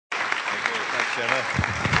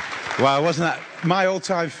Gemma. Wow, wasn't that my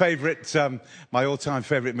all-time favourite? My all-time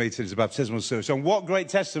favourite meeting is a baptismal service, and what great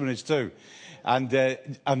testimonies too. And they're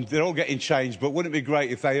all getting changed. But wouldn't it be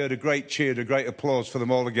great if they heard a great cheer, a great applause for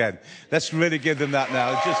them all again? Let's really give them that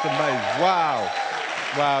now. It's just amazing. Wow,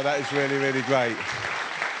 that is really, really great.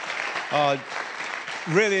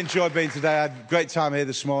 Really enjoyed being today. I had a great time here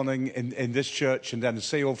this morning in this church, and then to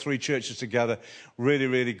see all three churches together, really,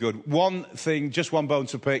 really good. One thing, just one bone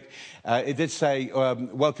to pick. It did say,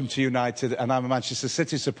 welcome to United, and I'm a Manchester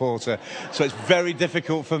City supporter, so it's very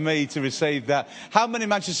difficult for me to receive that. How many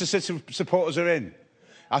Manchester City supporters are in?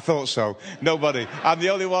 I thought so. Nobody. I'm the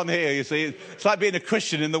only one here, you see. It's like being a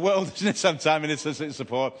Christian in the world, isn't it, sometime, in its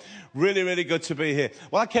support. Really, really good to be here.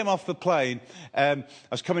 Well, I came off the plane. I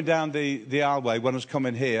was coming down the aisleway when I was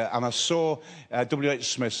coming here, and I saw W.H.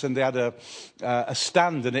 Smith's, and they had a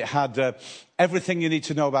stand, and it had everything you need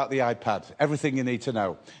to know about the iPad. Everything you need to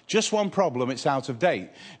know. Just one problem, it's out of date.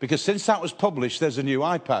 Because since that was published, there's a new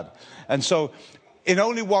iPad. And so in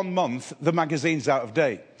only 1 month, the magazine's out of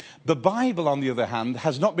date. The Bible, on the other hand,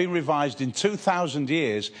 has not been revised in 2,000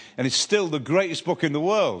 years, and it's still the greatest book in the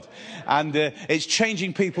world. And it's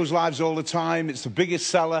changing people's lives all the time. It's the biggest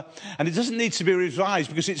seller. And it doesn't need to be revised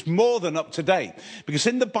because it's more than up to date. Because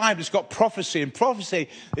in the Bible, it's got prophecy. And prophecy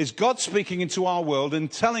is God speaking into our world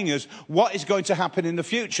and telling us what is going to happen in the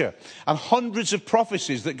future. And hundreds of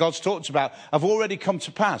prophecies that God's talked about have already come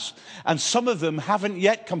to pass. And some of them haven't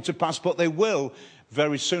yet come to pass, but they will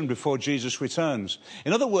very soon before Jesus returns.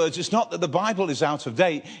 In other words, it's not that the Bible is out of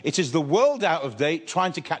date, it is the world out of date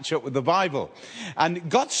trying to catch up with the Bible. And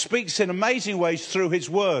God speaks in amazing ways through his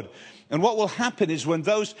word. And what will happen is when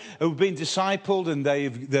those who've been discipled and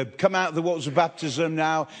they've come out of the waters of baptism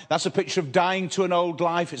now, that's a picture of dying to an old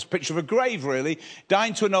life. It's a picture of a grave, really.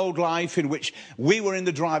 Dying to an old life in which we were in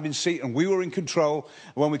the driving seat and we were in control.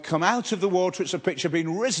 When we come out of the water, it's a picture of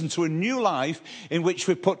being risen to a new life in which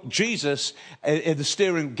we put Jesus in the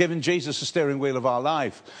steering, given Jesus the steering wheel of our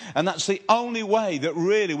life. And that's the only way that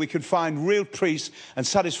really we can find real peace and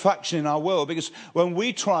satisfaction in our world. Because when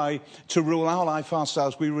we try to rule our life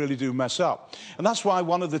ourselves, we really do mess up. And that's why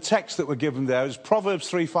one of the texts that were given there is Proverbs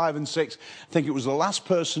 3, 5 and 6. I think it was the last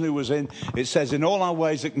person who was in. It says, in all our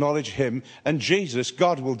ways acknowledge him, and Jesus,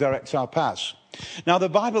 God, will direct our paths. Now, the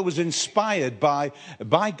Bible was inspired by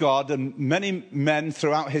God and many men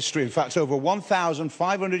throughout history. In fact, over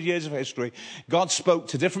 1,500 years of history, God spoke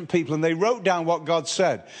to different people and they wrote down what God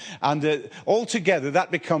said. And altogether,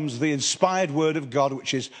 that becomes the inspired word of God,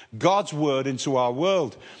 which is God's word into our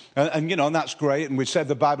world. And you know, and that's great. And we said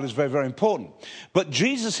the Bible is very, very important. But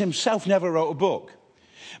Jesus himself never wrote a book.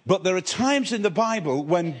 But there are times in the Bible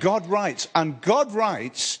when God writes, and God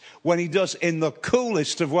writes when he does in the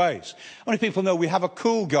coolest of ways. How many people know we have a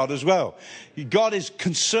cool God as well? God is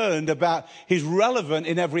concerned about, he's relevant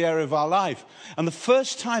in every area of our life. And the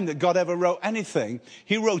first time that God ever wrote anything,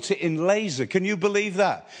 he wrote it in laser. Can you believe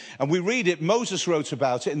that? And we read it, Moses wrote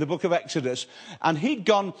about it in the book of Exodus. And he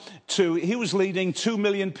was leading 2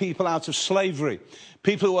 million people out of slavery.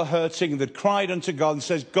 People who were hurting, that cried unto God and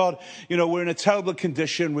says, God, you know, we're in a terrible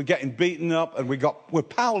condition. We're getting beaten up and we're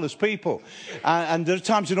powerless people. And there are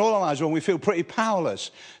times in all our lives when we feel pretty powerless.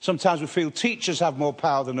 Sometimes we feel teachers have more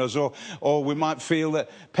power than us, or we might feel that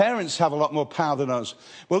parents have a lot more power than us.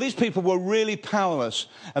 Well, these people were really powerless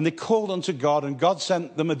and they called unto God, and God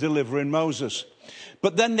sent them a deliverer in Moses.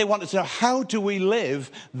 But then they wanted to know, how do we live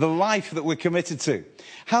the life that we're committed to?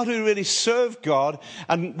 How do we really serve God?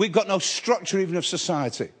 And we've got no structure even of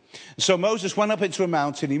society. So Moses went up into a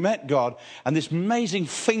mountain, he met God, and this amazing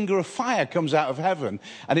finger of fire comes out of heaven,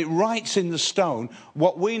 and it writes in the stone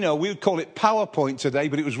what we know, we would call it PowerPoint today,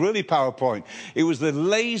 but it was really PowerPoint. It was the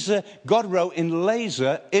laser, God wrote in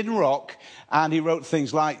laser, in rock, and he wrote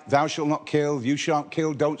things like, thou shalt not kill, you shan't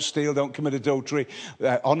kill, don't steal, don't commit adultery,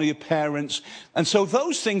 honor your parents. And so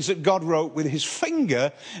those things that God wrote with his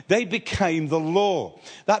finger, they became the law.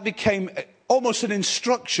 That became almost an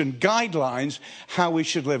instruction, guidelines, how we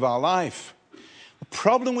should live our life. The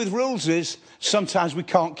problem with rules is sometimes we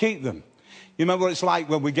can't keep them. You remember what it's like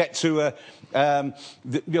when we get to,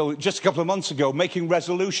 just a couple of months ago, making new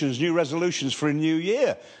resolutions for a new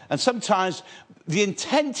year. And sometimes the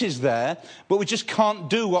intent is there, but we just can't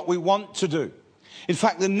do what we want to do. In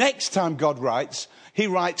fact, the next time God writes, he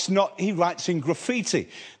writes in graffiti.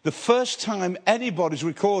 The first time anybody's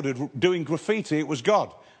recorded doing graffiti, it was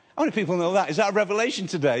God. How many people know that? Is that a revelation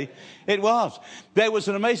today? It was. There was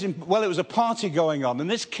it was a party going on,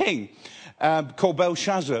 and this king called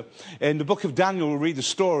Belshazzar. In the book of Daniel, we'll read the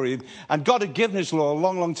story. And God had given his law a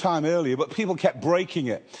long, long time earlier, but people kept breaking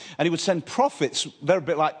it. And he would send prophets, they're a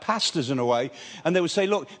bit like pastors in a way, and they would say,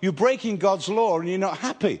 look, you're breaking God's law and you're not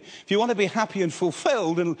happy. If you want to be happy and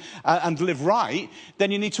fulfilled and live right,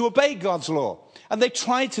 then you need to obey God's law. And they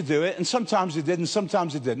tried to do it, and sometimes they did, and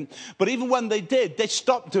sometimes they didn't. But even when they did, they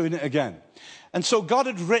stopped doing it again. And so God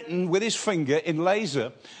had written with his finger in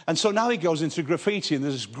laser, and so now he goes into graffiti, and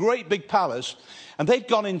there's this great big palace, and they'd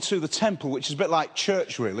gone into the temple, which is a bit like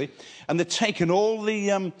church, really, and they'd taken all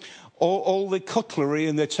the cutlery,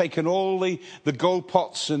 and they'd taken all the gold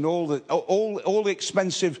pots and all the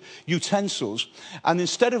expensive utensils, and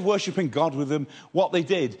instead of worshipping God with them, what they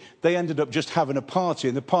did, they ended up just having a party,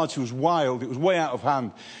 and the party was wild, it was way out of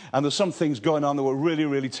hand, and there's some things going on that were really,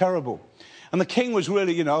 really terrible. And the king was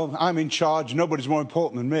really, I'm in charge, nobody's more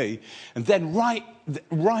important than me. And then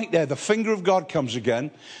right there, the finger of God comes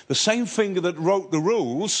again, the same finger that wrote the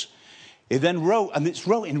rules. It then wrote, and it's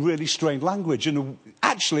wrote in really strange language. And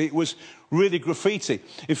actually, it was really graffiti.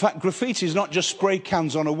 In fact, graffiti is not just spray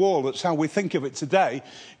cans on a wall. That's how we think of it today.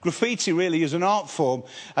 Graffiti really is an art form.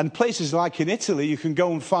 And places like in Italy, you can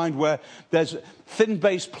go and find where there's thin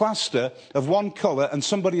base plaster of one colour and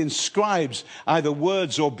somebody inscribes either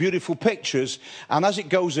words or beautiful pictures. And as it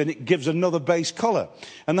goes in, it gives another base colour.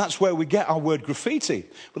 And that's where we get our word graffiti.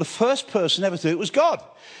 But the first person ever to do it was God.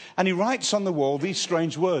 And he writes on the wall these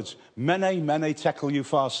strange words. Mene, mene, tekel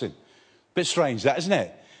upharsin. Bit strange, that, isn't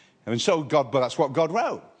it? I mean, but that's what God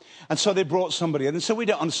wrote. And so they brought somebody in, and so we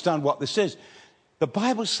don't understand what this is. The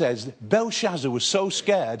Bible says that Belshazzar was so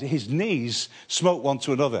scared, his knees smote one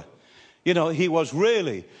to another. He was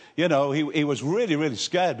really, he was really, really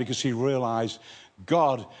scared because he realized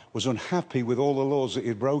God was unhappy with all the laws that he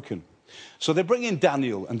had broken. So they bring in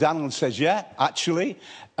Daniel, and Daniel says, yeah, actually,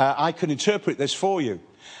 I can interpret this for you.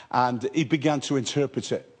 And he began to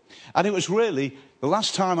interpret it. And it was really, the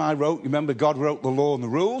last time I wrote, remember God wrote the law and the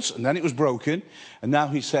rules, and then it was broken. And now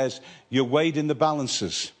he says, you're weighed in the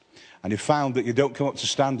balances. And you found that you don't come up to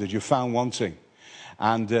standard, you're found wanting.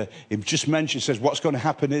 And he just mentioned, says, what's going to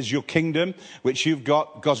happen is your kingdom, which you've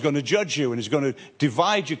got, God's going to judge you, and he's going to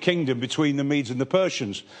divide your kingdom between the Medes and the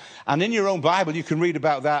Persians. And in your own Bible, you can read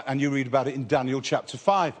about that, and you read about it in Daniel chapter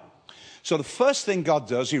 5. So the first thing God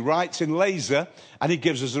does, he writes in laser, and he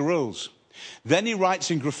gives us the rules. Then he writes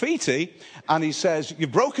in graffiti, and he says,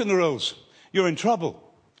 you've broken the rules, you're in trouble.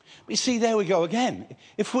 But you see, there we go again.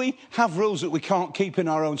 If we have rules that we can't keep in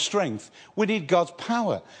our own strength, we need God's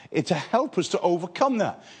power to help us to overcome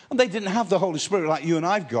that. And they didn't have the Holy Spirit like you and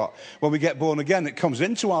I've got when we get born again that comes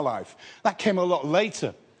into our life. That came a lot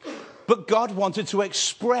later. But God wanted to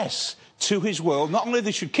express to his world, not only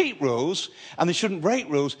they should keep rules and they shouldn't break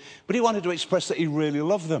rules, but he wanted to express that he really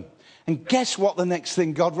loved them. And guess what the next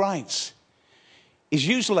thing God writes? He's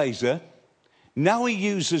used laser. Now he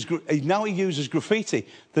uses graffiti.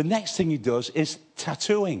 The next thing he does is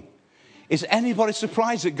tattooing. Is anybody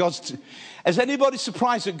surprised that God's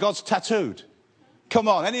tattooed? Come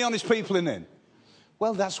on, any honest people in there?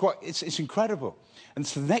 Well, that's what, it's incredible. And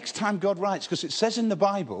so the next time God writes, because it says in the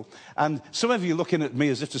Bible, and some of you looking at me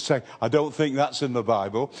as if to say, I don't think that's in the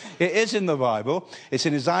Bible. It is in the Bible. It's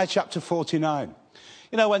in Isaiah chapter 49.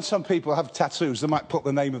 When some people have tattoos, they might put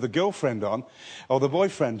the name of the girlfriend on or the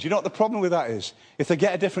boyfriend. Do you know what the problem with that is? If they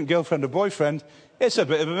get a different girlfriend or boyfriend, it's a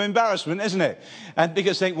bit of an embarrassment, isn't it? And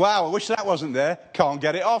because they think, wow, I wish that wasn't there. Can't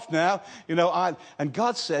get it off now. And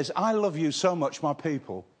God says, I love you so much, my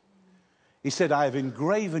people. He said, I have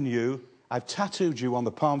engraven you. I've tattooed you on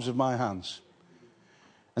the palms of my hands.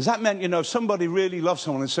 And that meant, if somebody really loved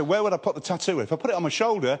someone and said, where would I put the tattoo? If I put it on my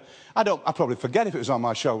shoulder, I'd probably forget if it was on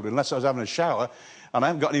my shoulder unless I was having a shower. And I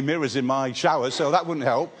haven't got any mirrors in my shower, so that wouldn't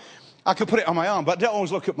help. I could put it on my arm, but I don't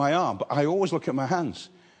always look at my arm, but I always look at my hands.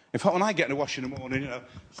 In fact, when I get in the wash in the morning,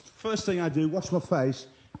 first thing I do, wash my face,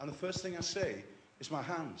 and the first thing I see is my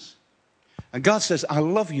hands. And God says, I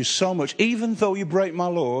love you so much, even though you break my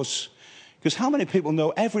laws. Because how many people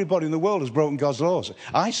know everybody in the world has broken God's laws?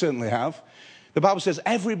 I certainly have. The Bible says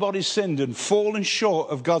everybody's sinned and fallen short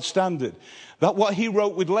of God's standard. That what he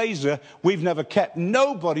wrote with laser, we've never kept.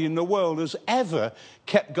 Nobody in the world has ever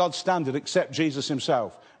kept God's standard except Jesus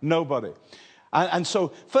himself. Nobody. And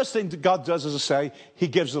so first thing that God does, as I say, he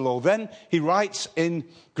gives the law. Then he writes in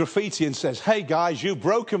graffiti and says, hey guys, you've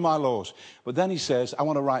broken my laws. But then he says, I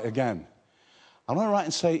want to write again. I want to write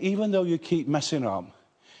and say, even though you keep messing up,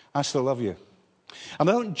 I still love you. And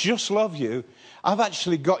I don't just love you, I've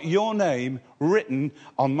actually got your name written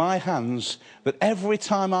on my hands that every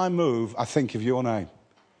time I move, I think of your name.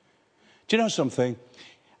 Do you know something?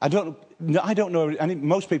 I don't know, and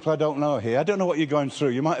most people I don't know here, I don't know what you're going through.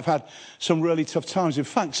 You might have had some really tough times. In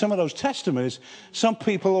fact, some of those testimonies, some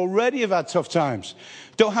people already have had tough times.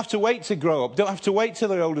 Don't have to wait to grow up. Don't have to wait till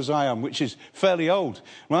they're old as I am, which is fairly old,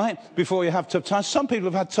 right? Before you have tough times. Some people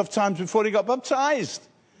have had tough times before they got baptized.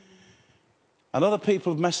 And other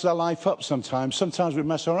people have messed their life up sometimes. Sometimes we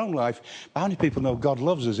mess our own life. But how many people know God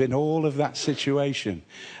loves us in all of that situation?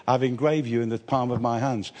 I've engraved you in the palm of my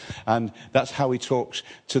hands. And that's how he talks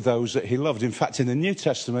to those that he loved. In fact, in the New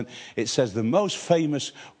Testament, it says the most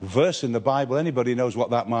famous verse in the Bible, anybody knows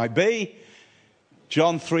what that might be?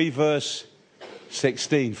 John 3, verse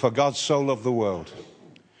 16. For God so loved the world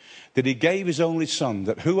that he gave his only son,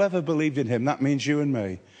 that whoever believed in him, that means you and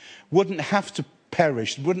me, wouldn't have to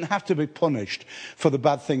perish, wouldn't have to be punished for the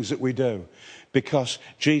bad things that we do, because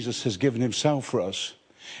Jesus has given himself for us.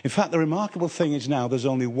 In fact, the remarkable thing is now there's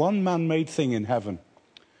only one man-made thing in heaven.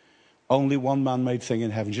 Only one man-made thing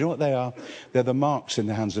in heaven. Do you know what they are? They're the marks in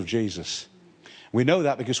the hands of Jesus. We know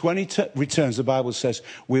that because when he returns, the Bible says,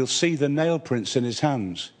 we'll see the nail prints in his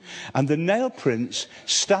hands. And the nail prints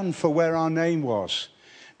stand for where our name was,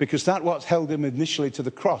 because that's what held him initially to the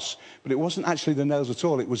cross. But it wasn't actually the nails at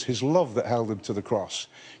all. It was his love that held him to the cross.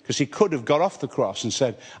 Because he could have got off the cross and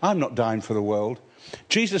said, I'm not dying for the world.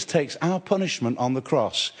 Jesus takes our punishment on the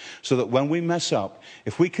cross so that when we mess up,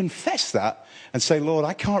 if we confess that and say, Lord,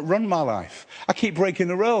 I can't run my life. I keep breaking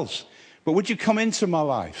the rules. But would you come into my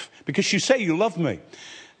life? Because you say you love me.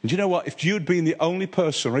 And you know what? If you'd been the only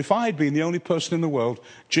person, or if I had been the only person in the world,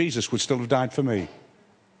 Jesus would still have died for me.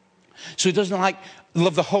 So he doesn't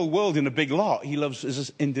love the whole world in a big lot. He loves us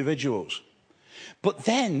as individuals. But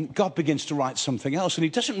then God begins to write something else. And he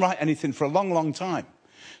doesn't write anything for a long, long time.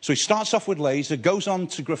 So he starts off with laser, goes on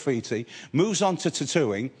to graffiti, moves on to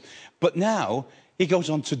tattooing. But now he goes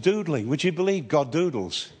on to doodling. Would you believe God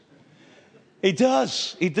doodles? He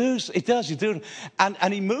does. He does. He does. He does.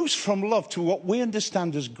 And he moves from love to what we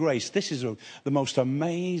understand as grace. This is the most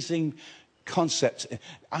amazing concept,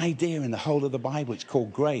 idea in the whole of the Bible. It's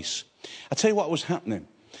called grace. I tell you what was happening.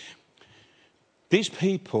 These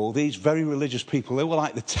people, these very religious people, they were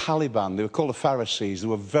like the Taliban. They were called the Pharisees. They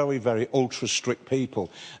were very, very ultra-strict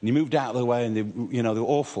people. And you moved out of the way and they were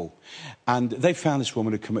awful. And they found this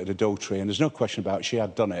woman who committed adultery. And there's no question about it, she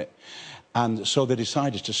had done it. And so they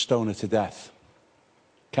decided to stone her to death.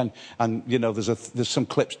 There's some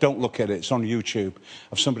clips, don't look at it, it's on YouTube,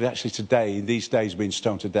 of somebody actually today, these days, being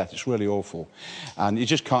stoned to death. It's really awful. And you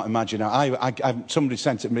just can't imagine. Somebody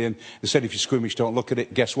sent it to me and they said, if you're squeamish, don't look at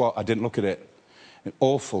it. Guess what? I didn't look at it.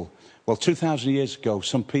 Awful. Well, 2,000 years ago,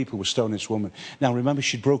 some people were stoning this woman. Now, remember,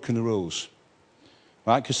 she'd broken the rules.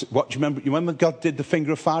 Right? Because what do you remember? You remember God did the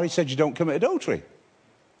finger of fire? He said, you don't commit adultery.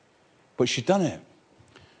 But she'd done it.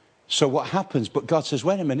 So what happens? But God says,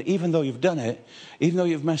 wait a minute, even though you've done it, even though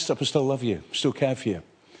you've messed up, I still love you, still care for you.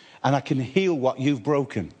 And I can heal what you've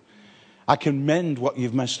broken. I can mend what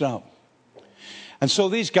you've messed up. And so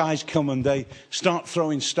these guys come and they start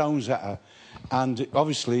throwing stones at her. And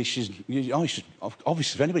obviously,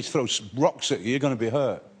 if anybody throws rocks at you, you're going to be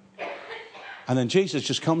hurt. And then Jesus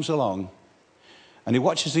just comes along and he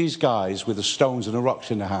watches these guys with the stones and the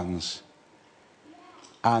rocks in their hands.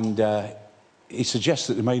 And he suggests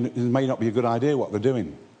that it may not be a good idea what they're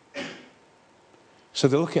doing. So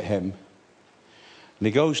they look at him, and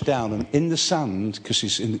he goes down, and in the sand, because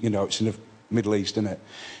it's in the Middle East, isn't it?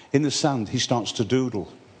 In the sand, he starts to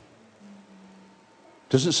doodle.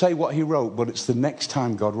 Doesn't say what he wrote, but it's the next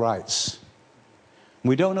time God writes.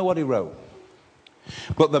 We don't know what he wrote.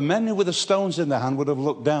 But the men with the stones in their hand would have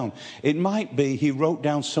looked down. It might be he wrote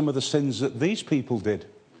down some of the sins that these people did.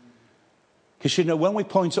 Because, when we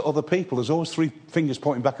point at other people, there's always three fingers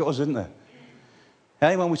pointing back at us, isn't there?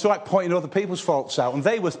 Hey, when we start pointing other people's faults out, and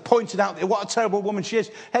they were pointing out what a terrible woman she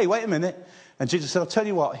is. Hey, wait a minute. And Jesus said, I'll tell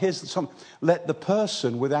you what, here's something. Let the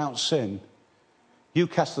person without sin, you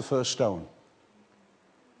cast the first stone.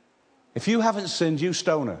 If you haven't sinned, you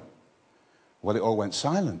stone her. Well, it all went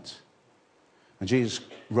silent. And Jesus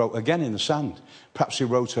wrote again in the sand. Perhaps he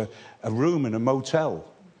wrote a room in a motel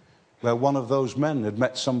where one of those men had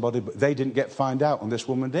met somebody, but they didn't find out, and this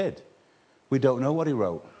woman did. We don't know what he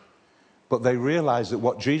wrote. But they realized that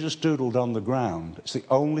what Jesus doodled on the ground, it's the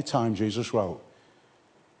only time Jesus wrote,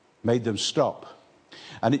 made them stop.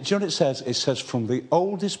 And do you know what it says? It says from the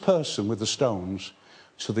oldest person with the stones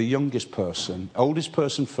to the youngest person, oldest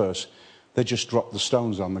person first, they just dropped the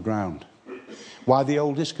stones on the ground. Why the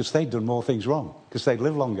oldest? Because they'd done more things wrong, because they'd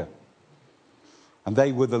lived longer. And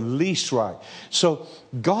they were the least right. So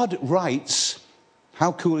God writes,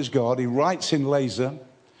 how cool is God? He writes in laser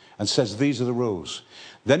and says, these are the rules.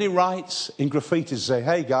 Then he writes in graffiti to say,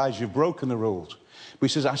 hey guys, you've broken the rules. But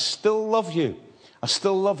he says, I still love you. I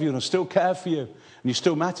still love you and I still care for you. And you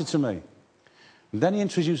still matter to me. And then he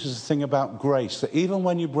introduces a thing about grace, that even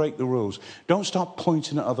when you break the rules, don't start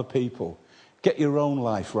pointing at other people. Get your own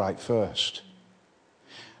life right first.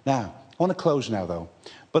 Now, I want to close now, though.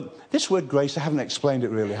 But this word grace, I haven't explained it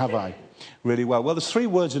really, have I? Really well. Well, there's 3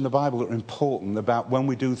 words in the Bible that are important about when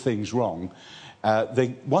we do things wrong.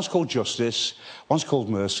 One's called justice, one's called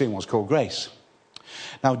mercy, and one's called grace.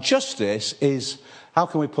 Now, justice is, how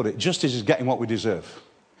can we put it? Justice is getting what we deserve.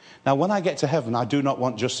 Now, when I get to heaven, I do not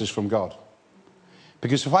want justice from God.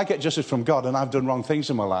 Because if I get justice from God and I've done wrong things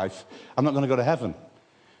in my life, I'm not going to go to heaven.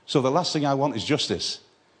 So the last thing I want is justice,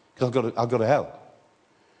 because I'll go to hell.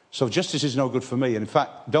 So justice is no good for me. And in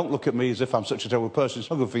fact, don't look at me as if I'm such a terrible person. It's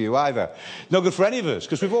not good for you either. No good for any of us,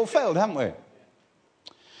 because we've all failed, haven't we?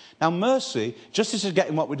 Now, mercy, justice is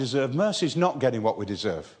getting what we deserve. Mercy is not getting what we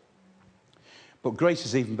deserve. But grace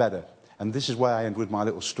is even better. And this is where I end with my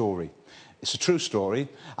little story. It's a true story.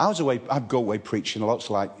 I'd go away preaching a lot,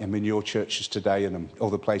 like I'm in your churches today and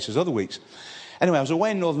other places, other weeks. Anyway, I was away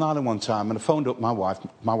in Northern Ireland one time and I phoned up my wife.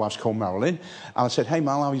 My wife's called Marilyn. And I said, hey,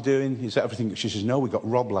 Mal, how are you doing? Is that everything? She says, no, we got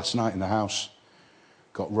robbed last night in the house.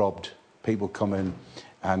 Got robbed. People come in.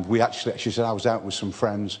 And she said, I was out with some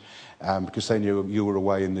friends because they knew you were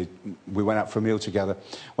away and we went out for a meal together.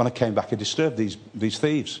 When I came back, I disturbed these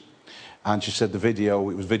thieves. And she said the video,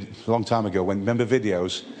 it was a long time ago, remember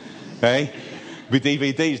videos? Hey? With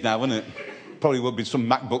DVDs now, wouldn't it? Probably would be some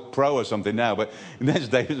MacBook Pro or something now, but in those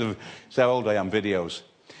days of how old I am, videos.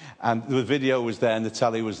 And the video was there and the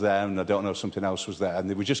telly was there and I don't know, something else was there. And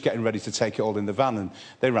they were just getting ready to take it all in the van and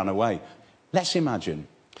they ran away. Let's imagine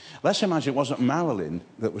it wasn't Marilyn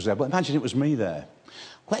that was there, but imagine it was me there.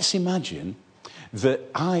 Let's imagine that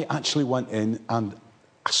I actually went in and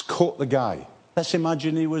caught the guy. Let's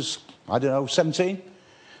imagine he was, I don't know, 17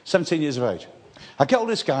 years of age. I get all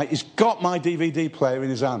this guy, he's got my DVD player in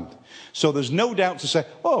his hand. So there's no doubt to say,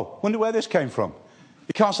 oh, wonder where this came from.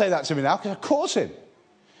 You can't say that to me now, because I caught him.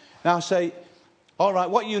 Now I say, all right,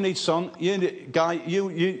 what you need, son, you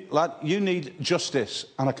need justice.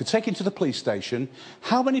 And I could take him to the police station.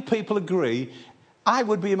 How many people agree I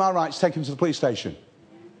would be in my right to take him to the police station?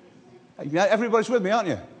 Everybody's with me, aren't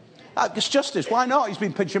you? It's justice. Why not? He's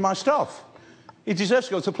been pinching my stuff. He deserves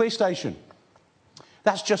to go to the police station.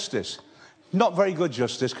 That's justice. Not very good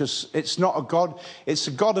justice, because it's not a God. It's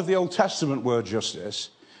a God of the Old Testament word, justice.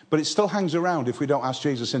 But it still hangs around if we don't ask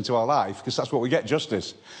Jesus into our life, because that's what we get,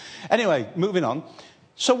 justice. Anyway, moving on.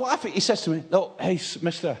 So what if he says to me, oh, hey,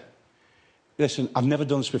 mister, listen, I've never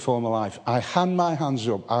done this before in my life. I hand my hands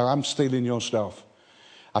up. I'm stealing your stuff.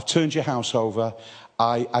 I've turned your house over.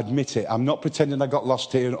 I admit it. I'm not pretending I got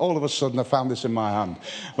lost here and all of a sudden I found this in my hand.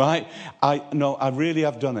 Right? I really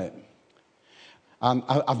have done it. And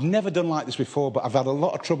I've never done like this before, but I've had a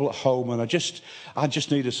lot of trouble at home and I just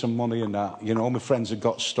needed some money and that. You know, all my friends have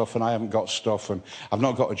got stuff and I haven't got stuff and I've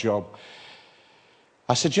not got a job.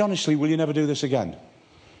 I said, honestly, will you never do this again?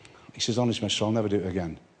 He says, honestly, mister, I'll never do it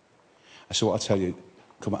again. I said, well, I'll tell you,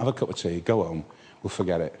 come on, have a cup of tea, go home, we'll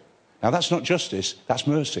forget it. Now, that's not justice, that's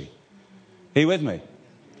mercy. Are you with me?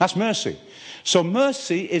 That's mercy. So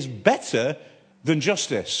mercy is better than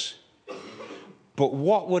justice. But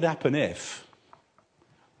what would happen if...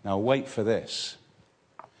 Now, wait for this.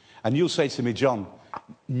 And you'll say to me, John,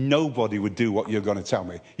 nobody would do what you're going to tell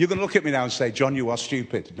me. You're going to look at me now and say, John, you are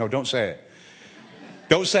stupid. No, don't say it.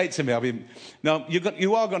 Don't say it to me. No,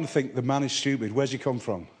 you are going to think the man is stupid. Where's he come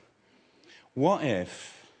from? What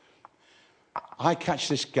if I catch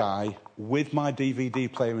this guy with my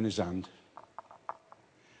DVD player in his hand,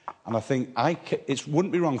 and I think it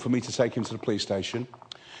wouldn't be wrong for me to take him to the police station,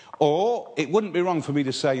 or it wouldn't be wrong for me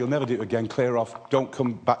to say, you'll never do it again, clear off, don't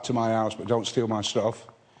come back to my house, but don't steal my stuff.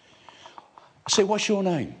 I say, what's your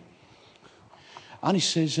name? And he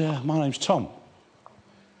says, my name's Tom.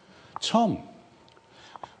 Tom,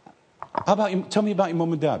 how about you, tell me about your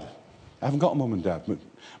mum and dad. I haven't got a mum and dad.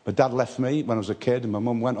 My dad left me when I was a kid and my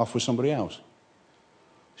mum went off with somebody else.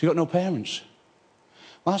 So you've got no parents.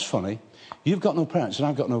 Well, that's funny. You've got no parents and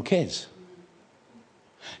I've got no kids.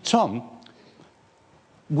 Tom,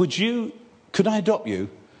 could I adopt you?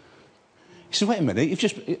 He said, wait a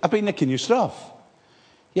minute, I've been nicking your stuff.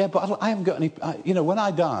 Yeah, but I haven't got any, when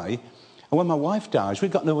I die, and when my wife dies,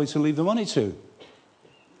 we've got nowhere to leave the money to.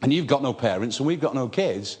 And you've got no parents, and we've got no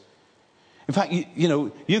kids. In fact,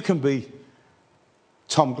 you can be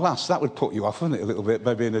Tom Glass. That would put you off, wouldn't it, a little bit,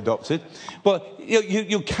 by being adopted. But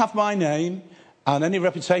you have my name, and any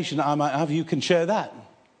reputation that I might have, you can share that.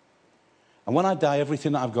 And when I die,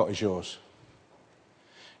 everything that I've got is yours.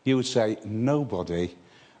 You would say, nobody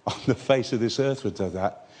on the face of this earth would do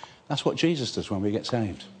that. That's what Jesus does when we get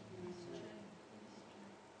saved. The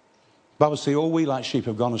Bible says, all we like sheep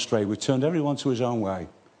have gone astray. We've turned everyone to his own way.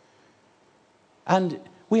 And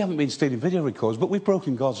we haven't been stealing video records, but we've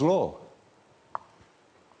broken God's law.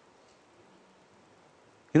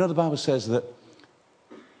 You know, the Bible says that,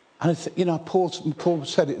 and Paul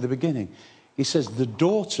said it at the beginning. He says, the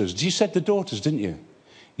daughters. You said the daughters, didn't you?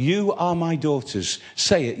 You are my daughters.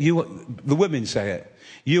 Say it. The women say it.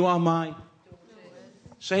 You are my daughters.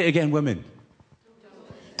 Say it again, women.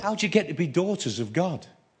 How do you get to be daughters of God?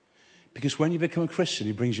 Because when you become a Christian,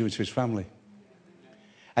 he brings you into his family.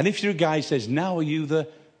 And if you're a guy, he says, now are you the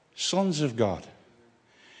sons of God?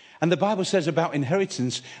 And the Bible says about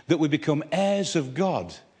inheritance that we become heirs of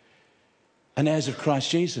God and heirs of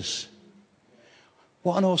Christ Jesus.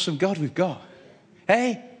 What an awesome God we've got.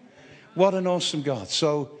 Hey, what an awesome God.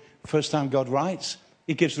 So, first time God writes,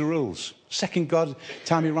 he gives the rules. Second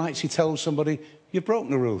time he writes, he tells somebody, you've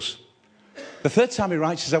broken the rules. The third time he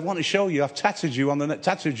writes, he says, I want to show you, I've tattooed you on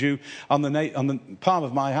the palm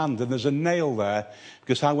of my hand, and there's a nail there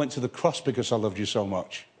because I went to the cross because I loved you so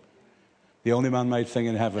much. The only man-made thing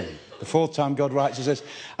in heaven. The fourth time God writes, he says,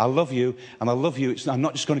 I love you, and I love you. I'm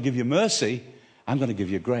not just going to give you mercy, I'm going to give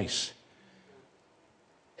you grace.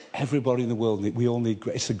 Everybody in the world, we all need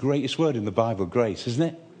grace. It's the greatest word in the Bible, grace, isn't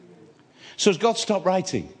it? So has God stopped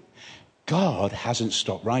writing? God hasn't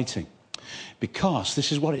stopped writing. Because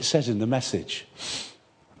this is what it says in the Message.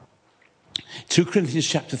 2 Corinthians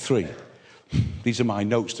chapter 3. These are my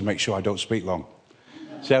notes to make sure I don't speak long.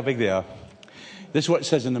 See how big they are? This is what it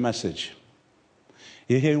says in the Message.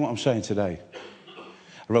 You're hearing what I'm saying today?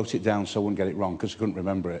 I wrote it down so I wouldn't get it wrong because I couldn't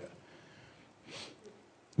remember it.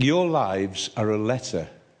 Your lives are a letter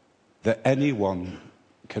that anyone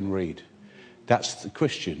can read. That's the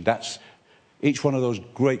Christian. That's each one of those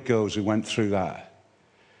great girls who went through that.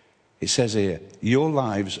 It says here, your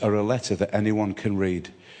lives are a letter that anyone can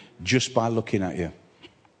read just by looking at you.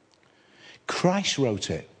 Christ wrote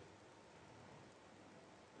it.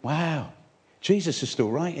 Wow. Jesus is still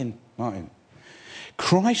writing, Martin.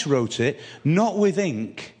 Christ wrote it, not with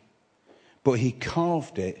ink, but he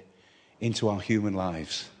carved it into our human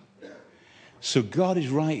lives. So God is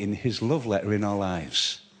writing his love letter in our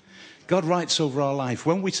lives. God writes over our life.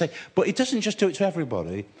 When we say, but he doesn't just do it to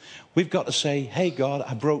everybody. We've got to say, hey, God,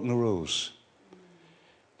 I've broken the rules.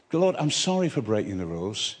 Lord, I'm sorry for breaking the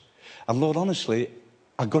rules. And Lord, honestly,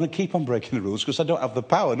 I'm going to keep on breaking the rules because I don't have the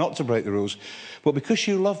power not to break the rules. But because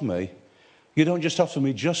you love me, you don't just offer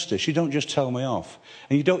me justice. You don't just tell me off.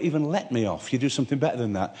 And you don't even let me off. You do something better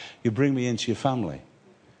than that. You bring me into your family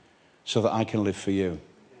so that I can live for you.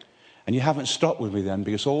 And you haven't stopped with me then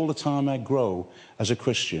because all the time I grow as a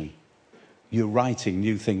Christian, you're writing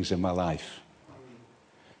new things in my life.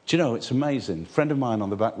 Do you know, it's amazing. A friend of mine on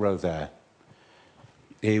the back row there,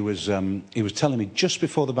 he was telling me just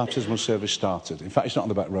before the baptismal service started. In fact, he's not on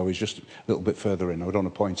the back row, he's just a little bit further in. I don't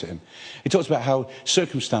want to point at him. He talks about how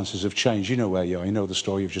circumstances have changed. You know where you are. You know the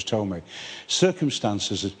story you've just told me.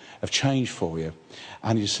 Circumstances have changed for you.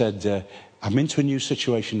 And he said, I'm into a new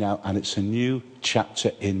situation now, and it's a new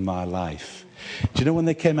chapter in my life. Do you know when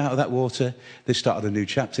they came out of that water, they started a new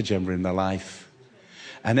chapter, Gemma, in their life.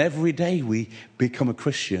 And every day we become a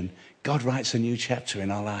Christian, God writes a new chapter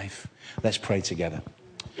in our life. Let's pray together.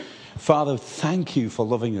 Father, thank you for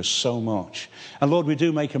loving us so much. And Lord, we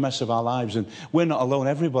do make a mess of our lives, and we're not alone.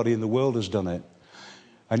 Everybody in the world has done it.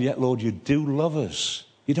 And yet, Lord, you do love us.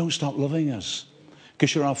 You don't stop loving us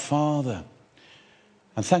because you're our Father.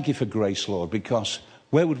 And thank you for grace, Lord, because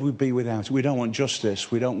where would we be without it? We don't want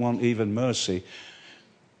justice. We don't want even mercy.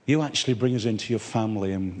 You actually bring us into your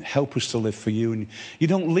family and help us to live for you. And you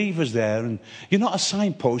don't leave us there. And you're not a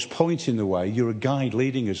signpost pointing the way. You're a guide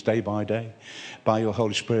leading us day by day by your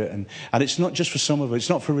Holy Spirit. And it's not just for some of us. It's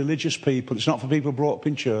not for religious people. It's not for people brought up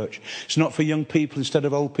in church. It's not for young people instead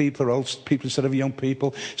of old people or old people instead of young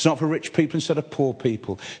people. It's not for rich people instead of poor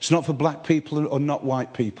people. It's not for black people or not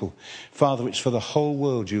white people. Father, it's for the whole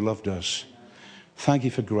world you loved us. Thank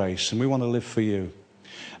you for grace. And we want to live for you.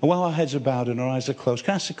 And while our heads are bowed and our eyes are closed,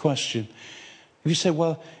 can I ask a question? If you say,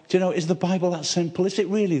 well, do you know, is the Bible that simple? Is it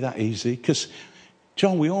really that easy? Because,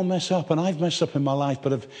 John, we all mess up, and I've messed up in my life,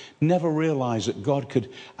 but I've never realised that God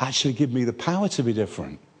could actually give me the power to be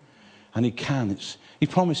different. And he can. He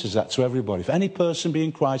promises that to everybody. If any person be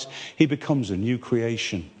in Christ, he becomes a new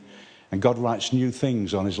creation. And God writes new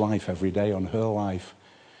things on his life every day, on her life.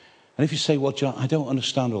 And if you say, well, John, I don't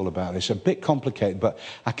understand all about this, a bit complicated, but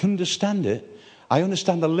I can understand it. I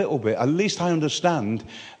understand a little bit. At least I understand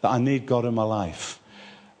that I need God in my life.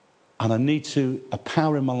 And I need a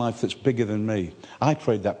power in my life that's bigger than me. I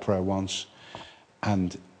prayed that prayer once.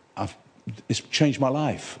 And it's changed my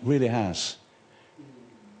life. It really has.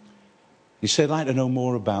 You say, I'd like to know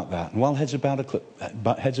more about that. And while heads are bowed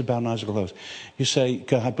and eyes are closed, you say,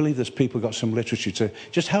 God, I believe there's people who've got some literature to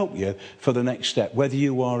just help you for the next step. Whether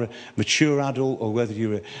you are a mature adult or whether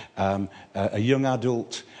you're a young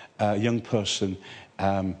adult, a young person,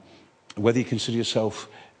 whether you consider yourself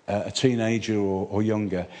a teenager or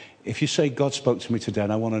younger, if you say, God spoke to me today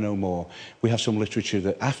and I want to know more, we have some literature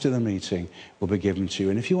that after the meeting will be given to you.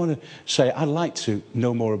 And if you want to say, I'd like to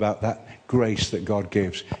know more about that grace that God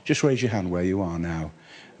gives, just raise your hand where you are now.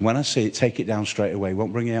 And when I say it, take it down straight away.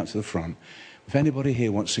 Won't bring it out to the front. If anybody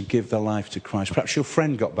here wants to give their life to Christ, perhaps your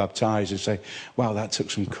friend got baptized and say, wow, that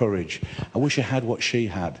took some courage. I wish I had what she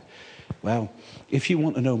had. Well, if you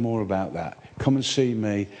want to know more about that, come and see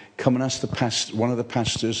me. Come and ask one of the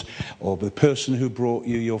pastors or the person who brought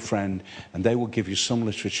you your friend, and they will give you some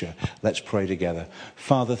literature. Let's pray together.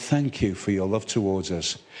 Father, thank you for your love towards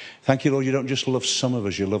us. Thank you, Lord, you don't just love some of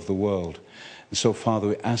us, you love the world. And so, Father,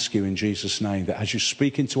 we ask you in Jesus' name that as you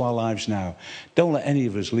speak into our lives now, don't let any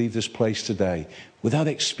of us leave this place today without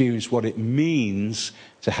experiencing what it means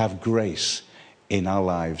to have grace in our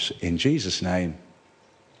lives. In Jesus' name.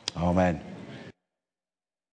 Amen.